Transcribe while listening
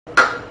Thank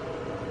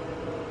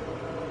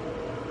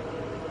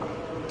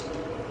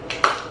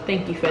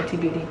you,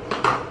 Fenty Beauty.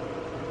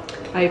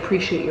 I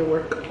appreciate your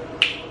work.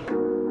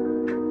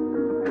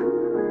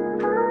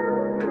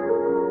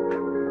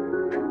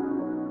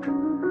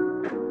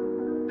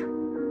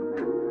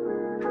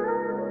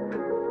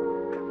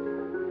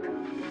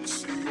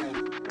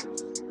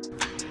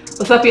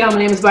 What's up, y'all? My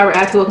name is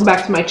Atewe. Welcome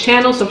back to my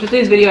channel. So for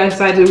today's video, I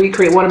decided to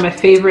recreate one of my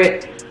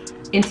favorite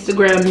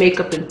Instagram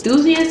makeup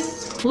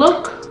enthusiasts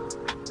look.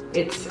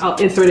 I'll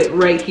insert it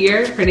right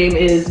here. Her name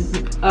is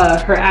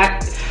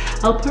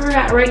I'll put her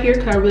at right here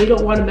because I really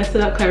don't want to mess it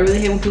up, because I really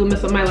hate when people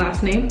mess up my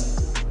last name.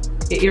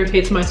 It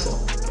irritates my soul.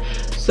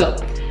 So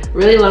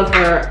really love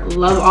her,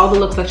 love all the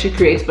looks that she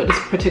creates, but this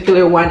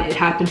particular one, it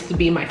happens to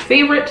be my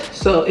favorite.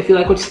 So if you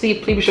like what you see,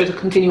 please be sure to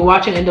continue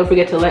watching, and don't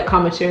forget to like,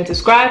 comment, share, and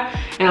subscribe,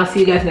 and I'll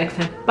see you guys next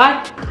time.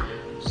 Bye.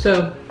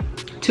 So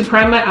to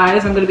prime my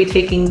eyes, I'm going to be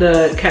taking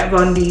the Kat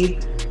Von D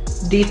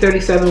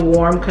D37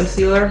 Warm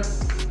Concealer.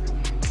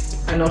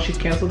 I know she's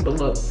canceled, but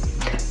look,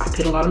 I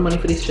paid a lot of money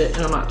for this shit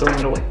and I'm not throwing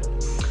it away.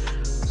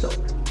 So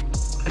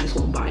I just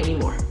won't buy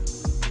anymore.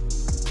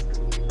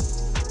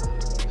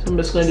 So I'm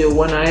just gonna do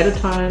one eye at a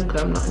time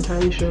because I'm not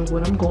entirely sure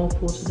what I'm going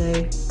for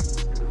today.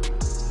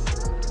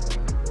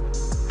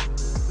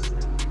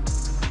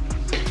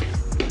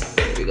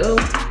 There we go.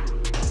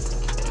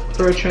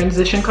 For a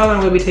transition color,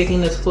 I'm gonna be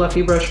taking this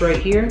fluffy brush right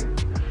here.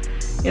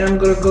 And I'm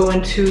gonna go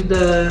into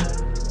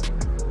the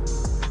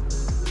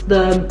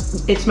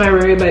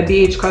ItsMyRayeRaye by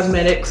BH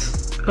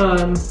Cosmetics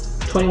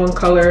 21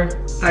 color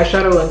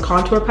eyeshadow and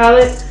contour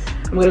palette.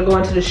 I'm gonna go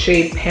into the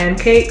shade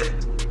Pancake.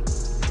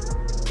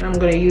 I'm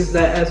gonna use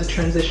that as a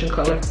transition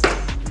color.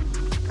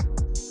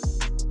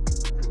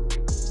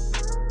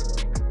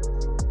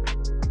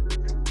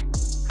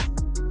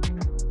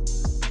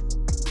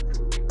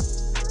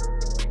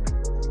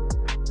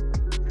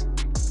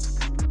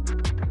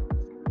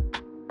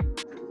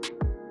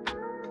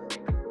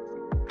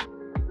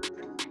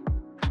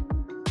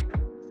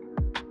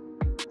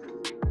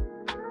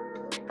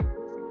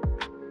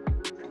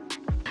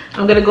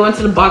 I'm gonna go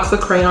into the box of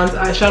Crayons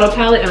eyeshadow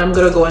palette, and I'm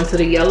gonna go into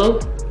the yellow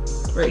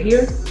right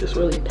here. Just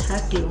really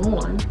pack it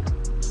on.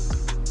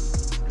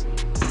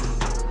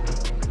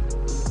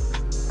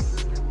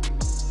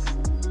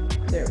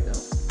 There we go.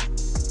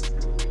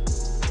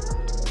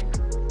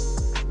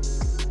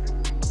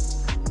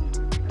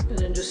 And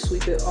then just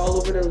sweep it all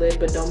over the lid,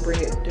 but don't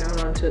bring it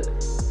down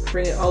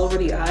bring it all over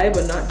the eye,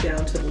 but not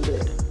down to the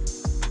lid.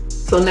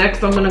 So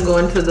next I'm gonna go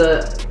into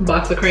the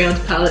box of Crayons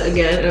palette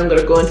again, and I'm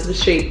gonna go into the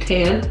shade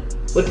Tan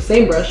with the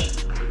same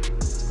brush.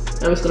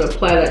 I'm just gonna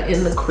apply that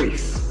in the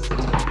crease.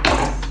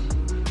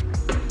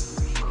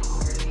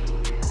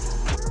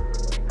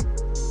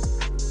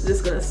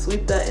 Just gonna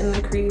sweep that in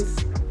the crease.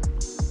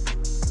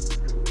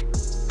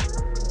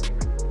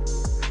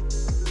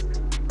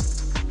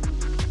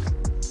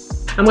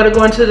 I'm gonna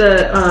go into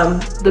the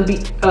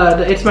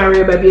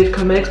ItsMyRayeRaye by BH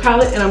Cosmetics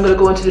palette, and I'm gonna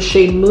go into the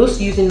shade Mousse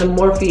using the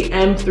Morphe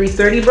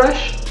M330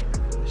 brush.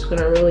 Just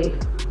gonna really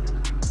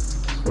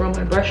swirl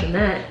my brush in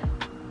that.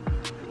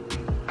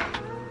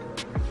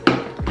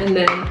 And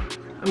then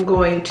I'm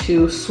going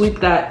to sweep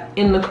that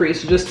in the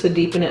crease just to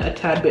deepen it a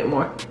tad bit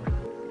more.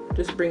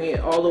 Just bringing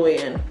it all the way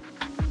in,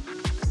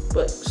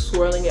 but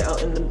swirling it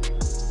out on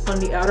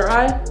the outer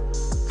eye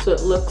so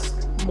it looks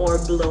more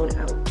blown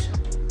out.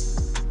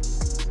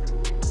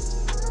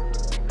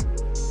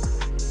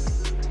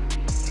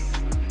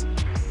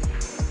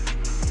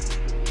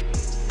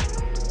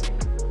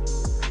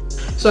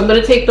 So I'm going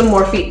to take the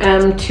Morphe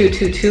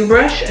M222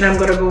 brush, and I'm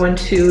going to go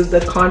into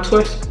the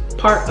contour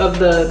part of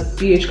the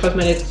BH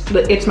Cosmetics,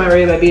 the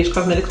ItsMyRayeRaye by BH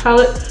Cosmetics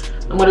palette.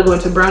 I'm going to go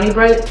into Brownie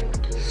Bright,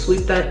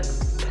 sweep that,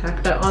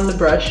 pack that on the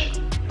brush,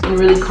 and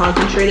really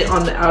concentrate it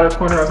on the outer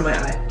corner of my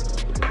eye.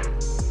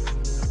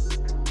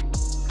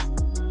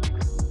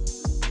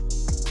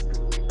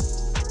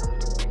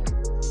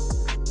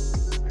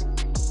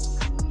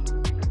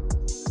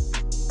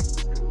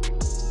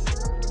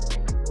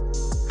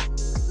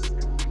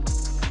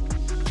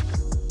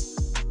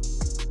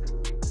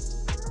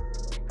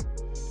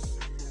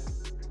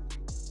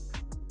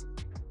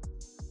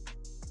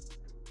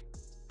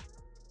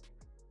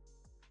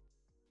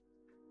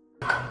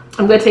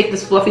 I'm going to take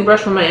this fluffy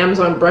brush from my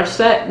Amazon brush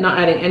set, not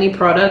adding any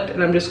product,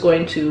 and I'm just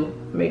going to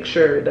make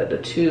sure that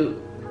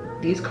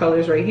these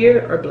colors right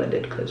here are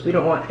blended, because we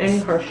don't want any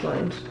harsh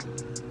lines.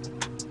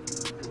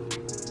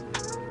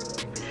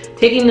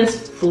 Taking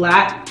this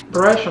flat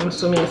brush, I'm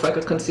assuming it's like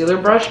a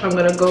concealer brush, I'm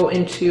going to go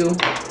into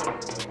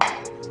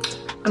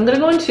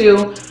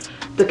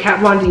the Kat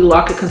Von D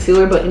Lock-It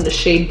Concealer, but in the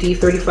shade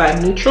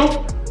D35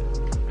 Neutral.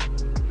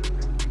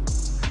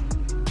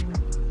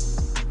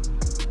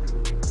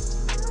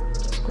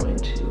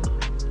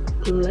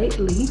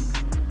 Lightly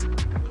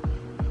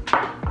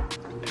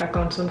pack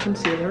on some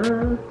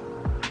concealer.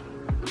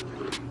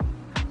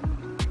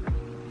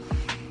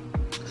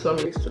 Some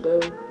crease to go,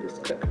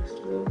 just cut crease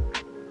to go.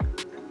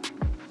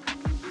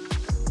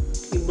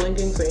 Keep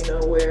blinking so you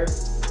know where.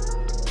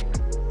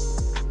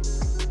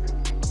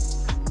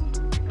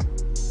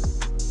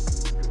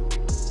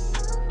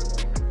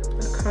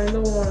 kind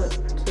of want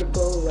to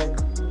go like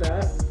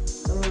that.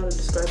 I don't know how to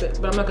describe it,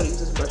 but I'm not gonna use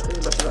this brush because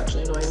the brush is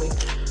actually annoying me.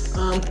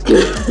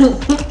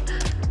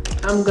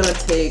 I'm gonna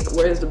take,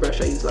 where's the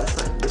brush I used last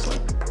time? This one.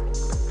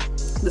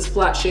 This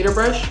flat shader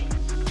brush.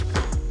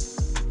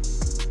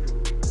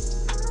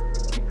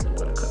 I'm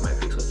gonna cut my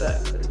crease with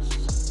that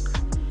because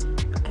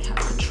I have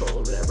control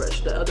over that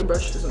brush. The other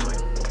brush is annoying.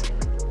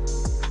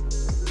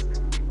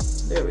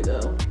 There we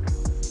go.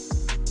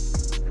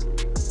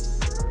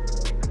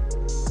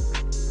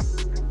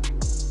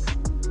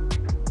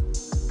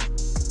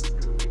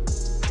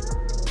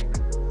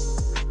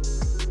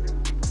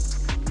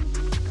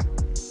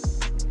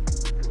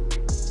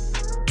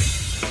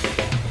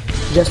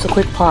 Just a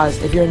quick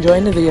pause. If you're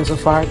enjoying the video so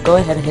far, go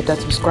ahead and hit that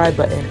subscribe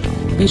button.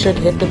 Be sure to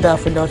hit the bell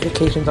for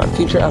notifications on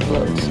future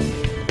uploads.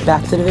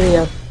 Back to the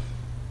video.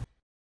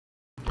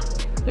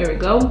 There we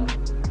go.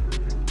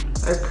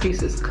 Our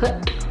crease is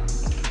cut.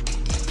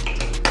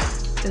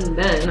 And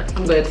then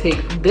I'm going to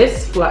take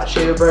this flat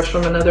shader brush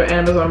from another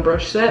Amazon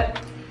brush set.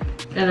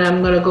 And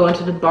I'm going to go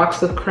into the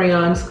box of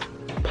crayons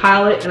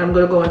palette and I'm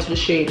going to go into the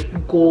shade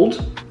Gold.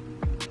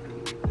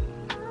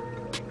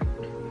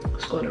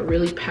 Just going to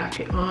really pack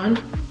it on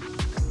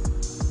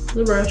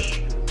the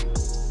brush.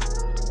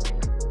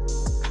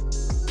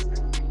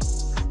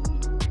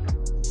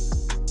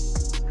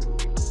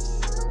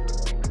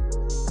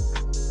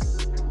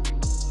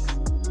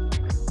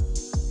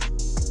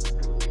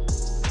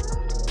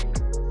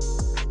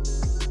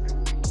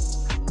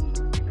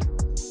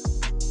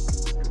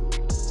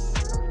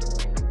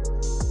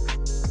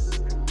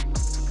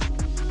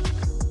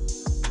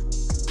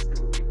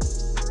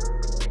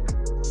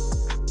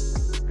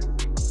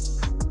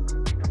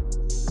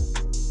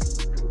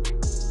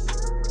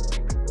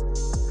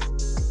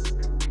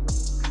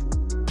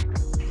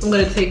 I'm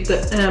gonna take the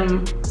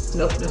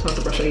nope, that's not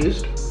the brush I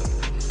used.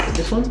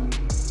 This one?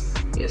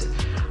 Yes.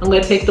 I'm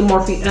gonna take the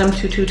Morphe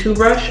M222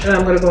 brush and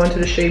I'm gonna go into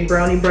the shade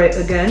Brownie Bright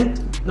again.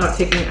 Not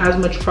taking as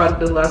much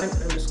product as last time.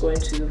 I'm just going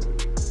to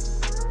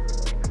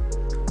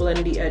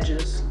blend the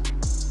edges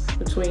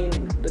between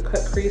the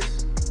cut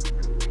crease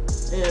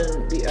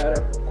and the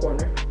outer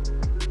corner.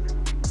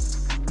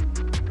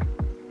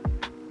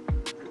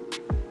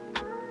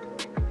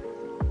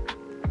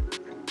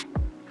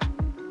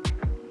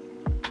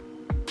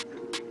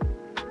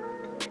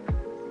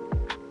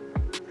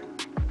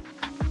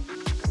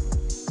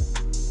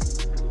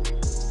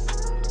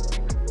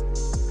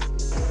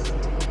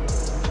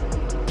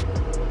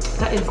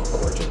 That is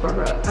gorgeous,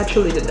 Barbara. I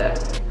truly did that.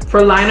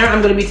 For liner,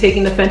 I'm going to be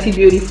taking the Fenty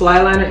Beauty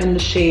Flyliner in the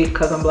shade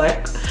Cause I'm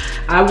Black.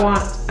 I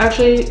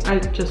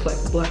just like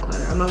the black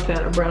liner. I'm not a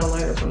fan of brown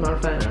liners. I'm not a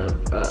fan of,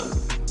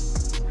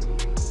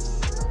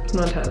 I'm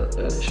not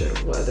sure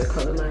what other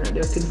color liner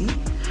there could be,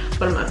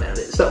 but I'm not a fan of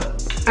it. So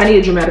I need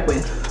a dramatic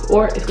wing,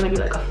 or it's going to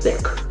be like a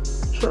thick,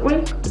 short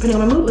wing, depending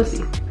on my mood. Let's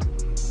see.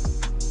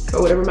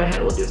 Or whatever my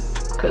hand will do,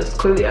 because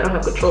clearly I don't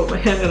have control of my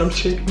hand and I'm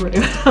shaking right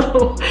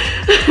now.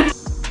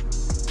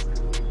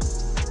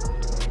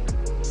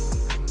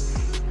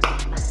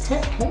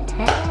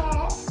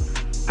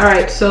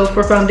 Alright, so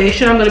for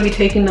foundation, I'm going to be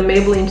taking the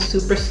Maybelline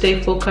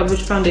Superstay Full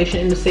Coverage Foundation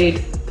in the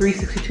shade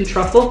 362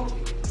 Truffle.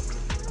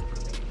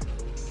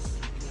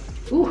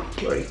 Ooh,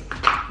 lordy.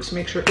 Just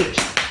make sure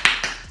it's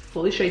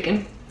fully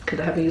shaken,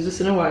 because I haven't used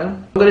this in a while.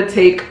 I'm going to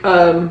take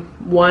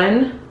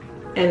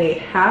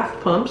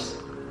 1.5 pumps.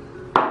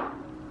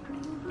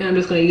 And I'm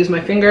just going to use my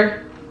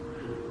finger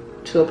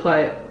to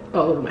apply it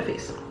all over my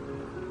face.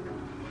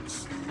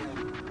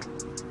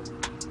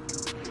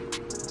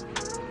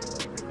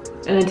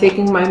 And then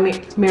taking my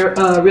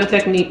Real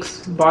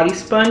Techniques body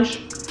sponge,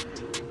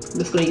 I'm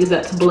just going to use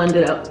that to blend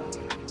it out.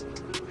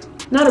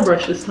 Not a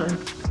brush this time.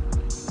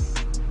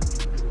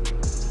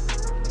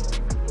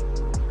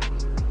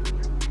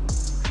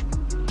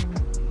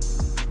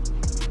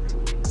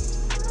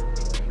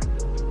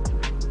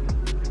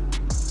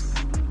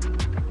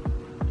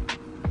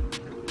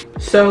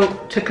 So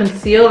to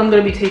conceal, I'm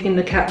going to be taking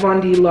the Kat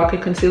Von D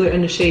Lock-It Concealer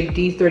in the shade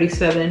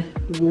D37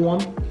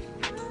 Warm.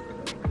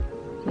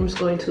 I'm just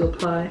going to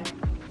apply.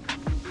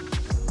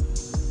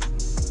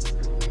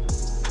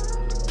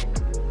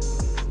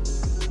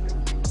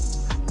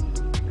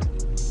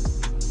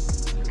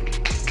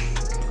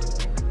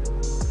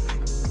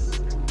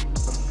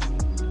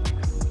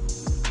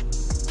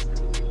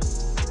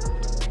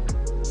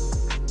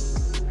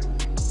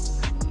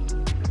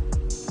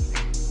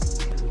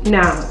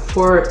 Now,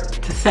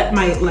 to set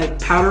my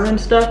powder and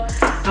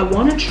stuff, I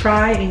want to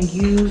try and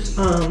use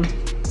a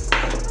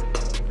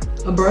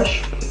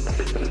brush,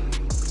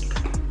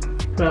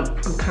 but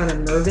I'm kind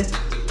of nervous.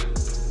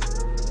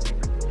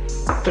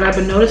 But I've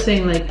been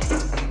noticing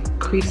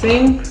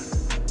creasing,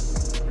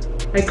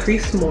 I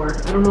crease more.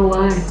 I don't know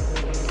why.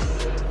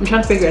 I'm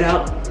trying to figure it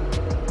out.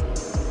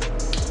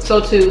 So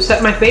to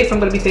set my face, I'm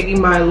going to be taking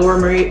my Laura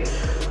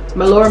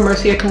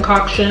Mercier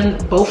concoction,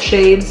 both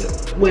shades,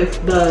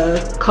 with the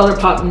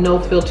Colourpop No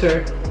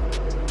Filter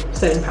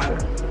setting powder.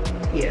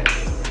 Yeah,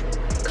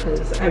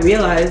 because I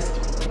realized I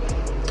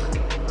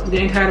was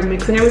getting tired of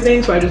mixing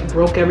everything, so I just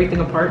broke everything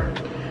apart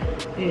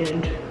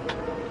and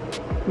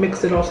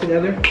mix it all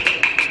together.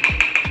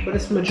 But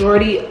it's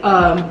majority,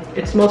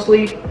 it's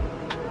mostly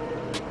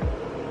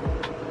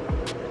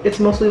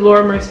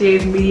Laura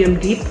Mercier's medium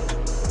deep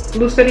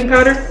loose setting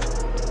powder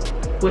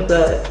with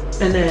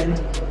and then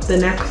the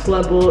next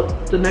level,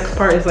 the next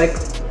part is like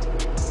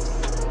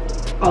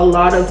a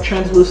lot of the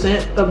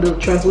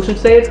translucent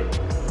shade.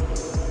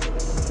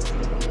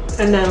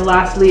 And then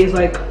lastly is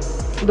like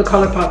the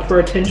Colourpop for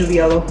a tinge of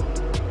yellow.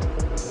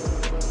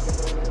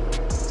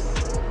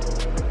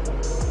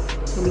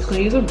 I'm just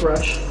gonna use a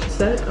brush to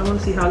set. I wanna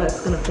see how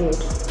that's gonna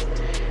hold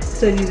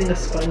instead of using a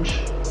sponge.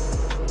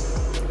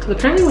 Because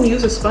apparently when you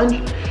use a sponge,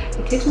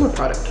 it takes more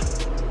product.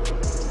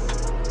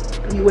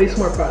 You waste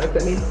more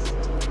product, I mean.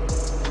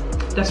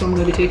 That's what I'm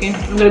gonna be taking.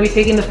 I'm gonna be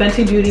taking the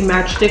Fenty Beauty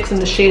Matchstix in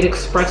the shade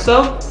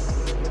Espresso.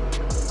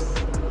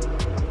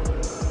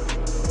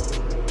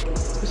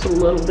 Just a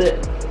little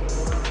bit.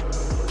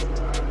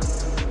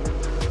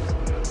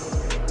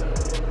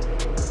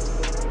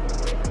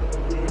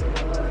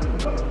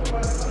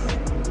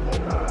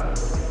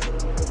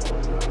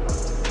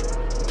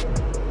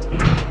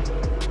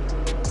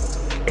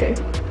 Okay.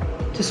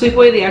 To sweep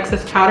away the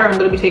excess powder, I'm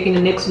gonna be taking the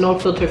NYX No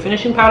Filter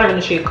Finishing Powder in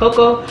the shade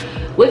Cocoa.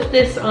 With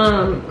this,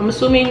 I'm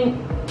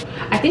assuming,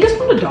 I think it's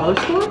from the dollar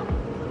store,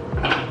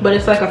 but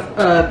it's like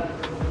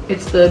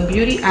it's the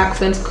Beauty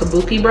Accents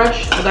Kabuki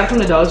brush. I got it from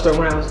the dollar store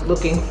when I was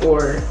looking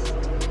for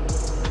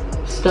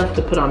stuff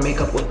to put on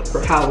makeup with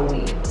for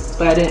Halloween,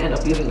 but I didn't end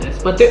up using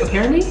this. But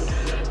apparently,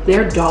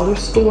 their dollar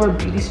store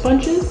beauty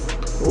sponges,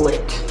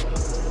 lit.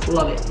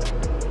 Love it.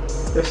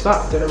 They're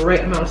soft, they're the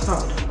right amount of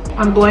soft.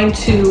 I'm going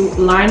to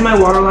line my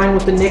waterline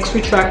with the NYX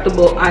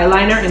Retractable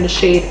Eyeliner in the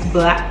shade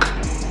Black.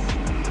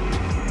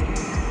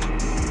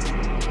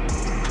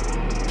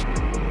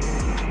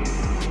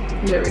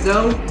 There we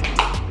go.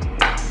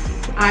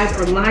 My eyes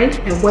are lined,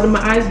 and what do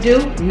my eyes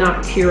do?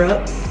 Not tear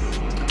up.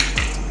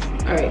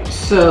 All right,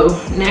 so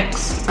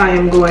next I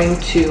am going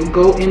to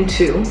go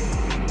into,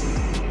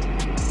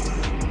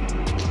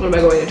 what am I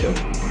going into?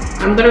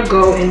 I'm gonna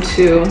go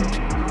into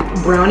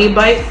Brownie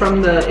Bite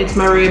from the It's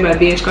My Raye by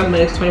BH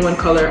Cosmetics 21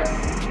 color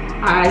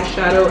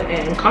eyeshadow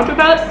and contour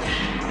palette.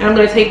 And I'm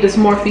gonna take this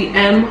Morphe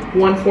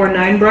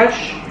M149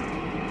 brush.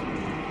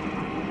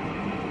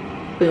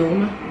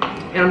 Boom.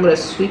 And I'm gonna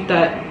sweep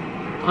that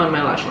on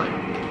my lash line,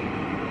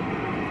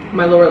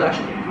 my lower lash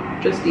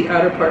line, just the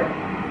outer part.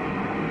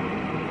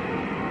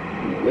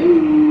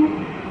 Woo.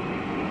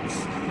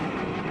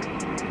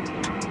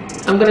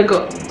 I'm gonna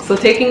go, so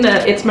taking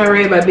the It's My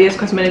Raye by BH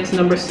Cosmetics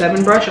number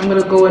 7 brush, I'm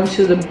gonna go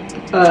into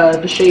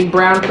the shade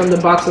Brown from the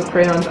Box of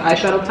Crayons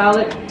eyeshadow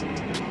palette,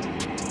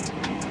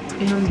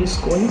 and I'm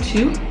just going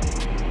to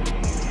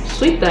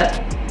sweep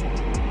that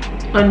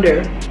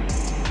under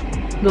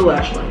the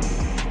lash line.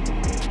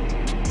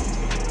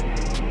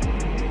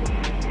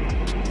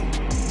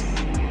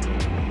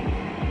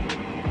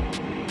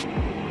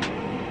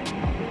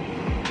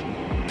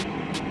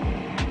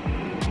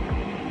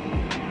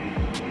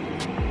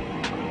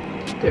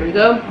 There we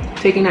go.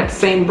 Taking that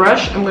same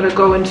brush, I'm gonna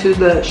go into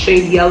the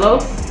shade Yellow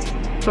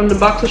from the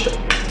Box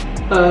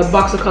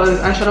of Colors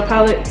eyeshadow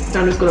palette. And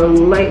I'm just gonna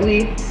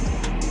lightly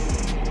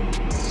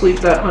sweep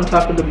that on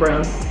top of the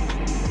brown.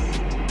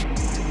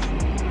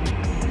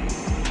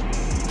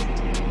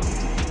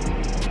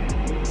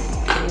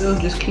 There we go.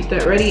 Just keep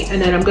that ready,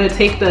 and then I'm gonna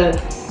take the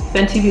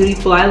Fenty Beauty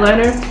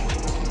Flyliner,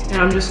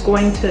 and I'm just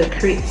going to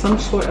create some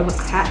sort of a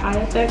cat eye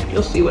effect.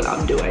 You'll see what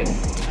I'm doing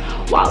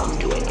while I'm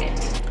doing it.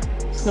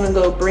 I'm gonna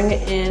go bring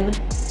it in,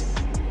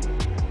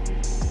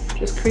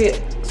 just create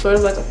sort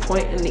of like a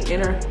point in the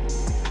inner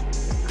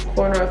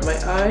corner of my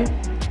eye.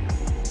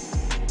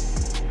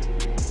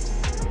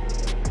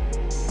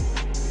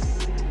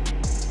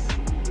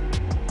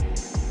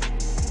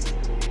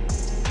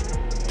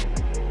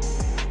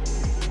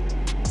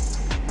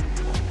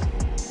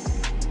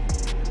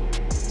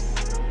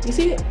 You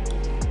see it?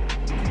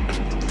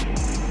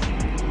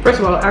 First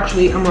of all,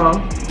 actually, I'm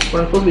wrong.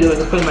 What I'm supposed to be doing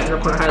is putting my inner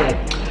corner highlight.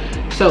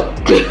 So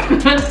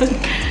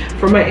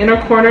for my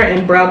inner corner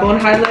and brow bone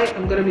highlight,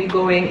 I'm gonna be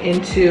going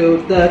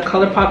into the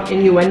Colourpop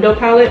Innudendo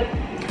palette,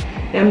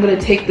 and I'm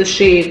gonna take the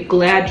shade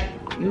Glad.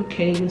 You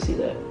can't even see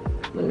that.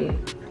 Let me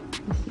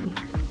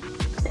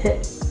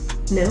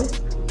see. No,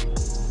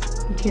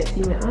 you can't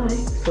see my eye,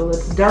 so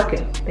let's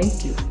darken.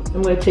 Thank you.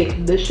 I'm gonna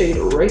take this shade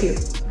right here.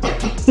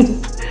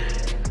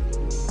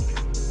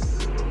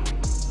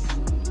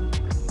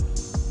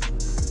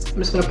 I'm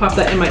just gonna pop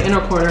that in my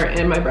inner corner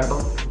and my brow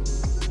bone.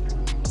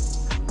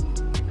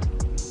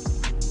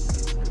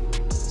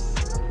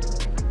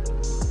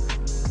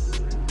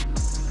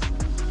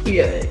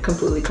 Yeah, it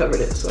completely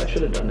covered it, so I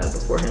should have done that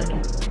beforehand.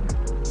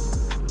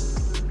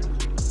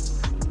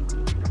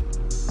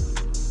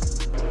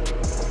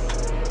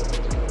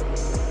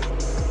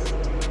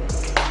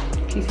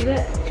 Can you see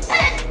that?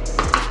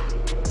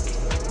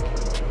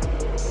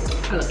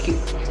 I look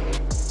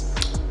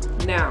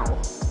cute. Now,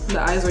 the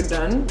eyes are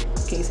done.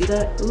 Can you see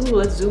that? Ooh,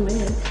 let's zoom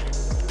in.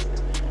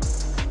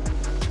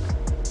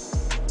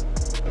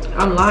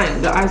 I'm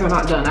lying, the eyes are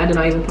not done. I did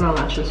not even put on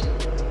lashes.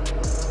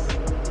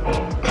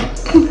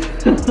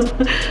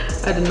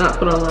 I did not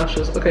put on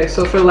lashes. Okay,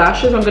 so for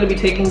lashes, I'm going to be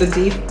taking the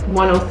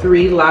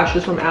D103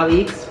 lashes from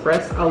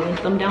AliExpress. I'll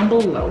link them down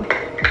below.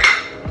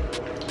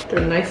 They're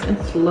nice and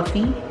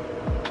fluffy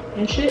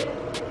and shit.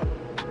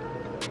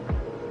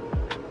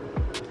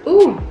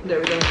 Ooh, there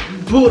we go.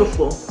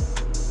 Beautiful.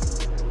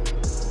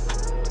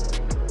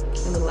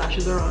 And the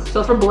lashes are on.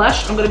 So for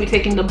blush, I'm going to be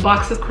taking the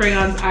Box of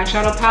Crayons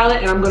eyeshadow palette,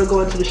 and I'm going to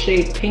go into the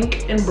shade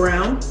Pink and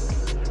Brown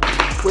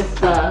with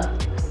the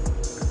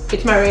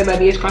ItsMyRayeRaye by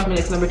BH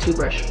Cosmetics #2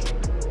 brush.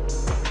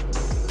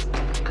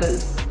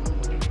 Because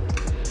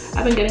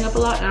I've been getting up a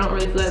lot and I don't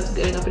really feel like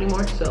getting up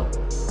anymore, so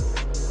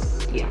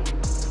yeah.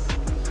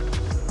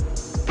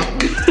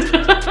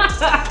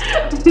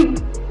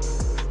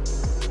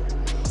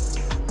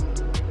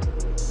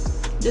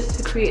 Just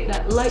to create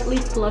that lightly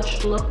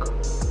flushed look.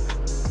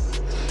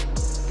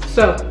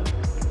 So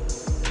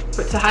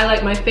to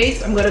highlight my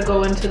face, I'm gonna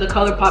go into the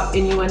Colourpop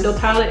Innudendo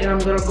palette, and I'm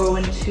gonna go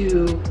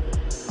into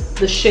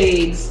the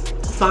shades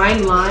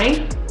Fine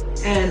Line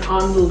and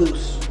On the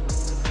Loose.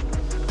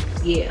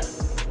 Yeah.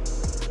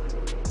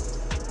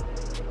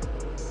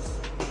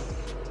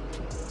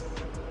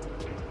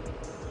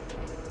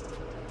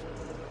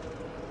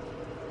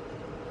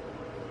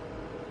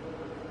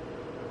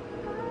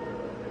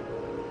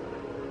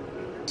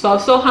 So I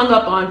was so hung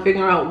up on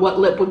figuring out what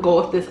lip would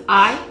go with this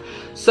eye.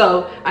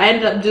 So I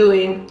ended up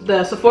doing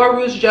the Sephora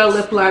Rouge Gel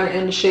Lip Liner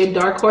in the shade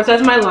Dark Horse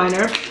as my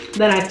liner.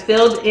 Then I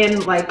filled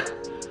in like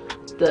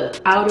the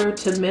outer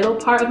to middle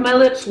part of my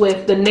lips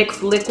with the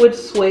NYX Liquid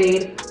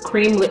Suede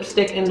Cream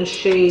Lipstick in the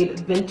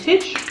shade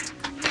Vintage.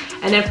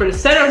 And then for the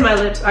center of my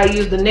lips, I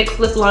used the NYX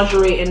Lip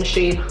Lingerie in the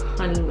shade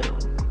Honeymoon.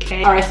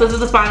 Okay. Alright, so this is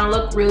the final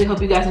look. Really hope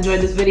you guys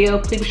enjoyed this video.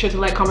 Please be sure to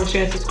like, comment,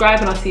 share, and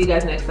subscribe, and I'll see you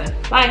guys next time.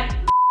 Bye!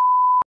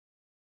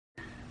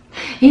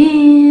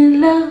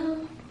 In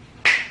love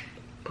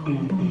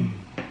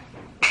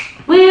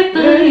with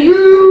the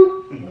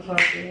you.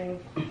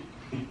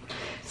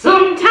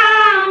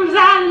 Sometimes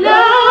I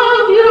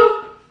love you.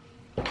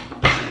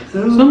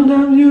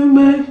 Sometimes you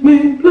make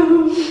me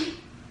blue.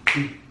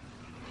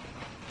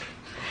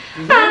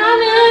 Sometimes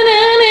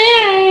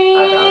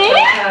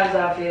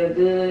I feel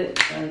good.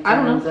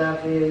 Sometimes I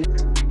feel